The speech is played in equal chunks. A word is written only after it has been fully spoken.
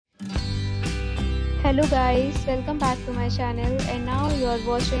Hello guys, welcome back to my channel and now you are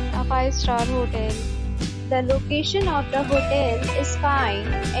watching a 5-star hotel. The location of the hotel is fine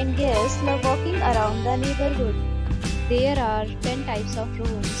and guests love walking around the neighborhood. There are 10 types of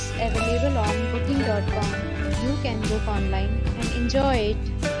rooms available on booking.com. You can book online and enjoy it.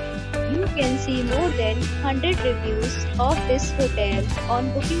 You can see more than 100 reviews of this hotel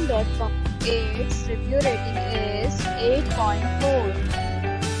on booking.com. Its review rating is 8.4,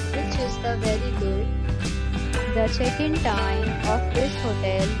 which is the very good. The check-in time of this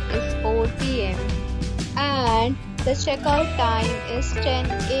hotel is 4 p.m. and the check-out time is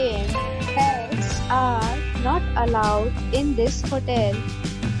 10 a.m. Pets are not allowed in this hotel.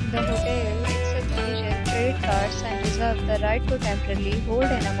 The hotel accepts major credit cards and reserves the right to temporarily hold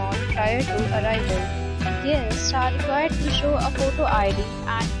an amount prior to arrival. Guests are required to show a photo ID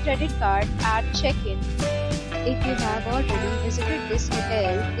and credit card at check-in. If you have already visited this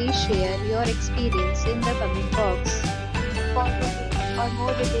hotel, please share your experience in the comment box. For booking or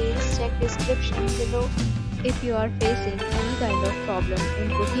more details, check description below. If you are facing any kind of problem in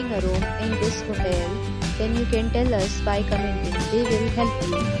booking a room in this hotel, then you can tell us by commenting. We will help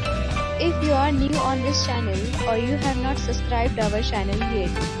you. If you are new on this channel or you have not subscribed our channel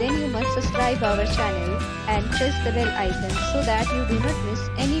yet, then you must subscribe our channel and press the bell icon so that you do not miss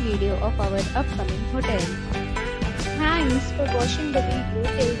any video of our upcoming hotel. Thanks for watching the video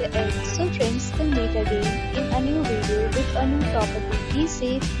till the end. So friends, will meet again in a new video with a new property. Be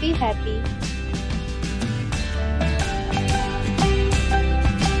safe, be happy.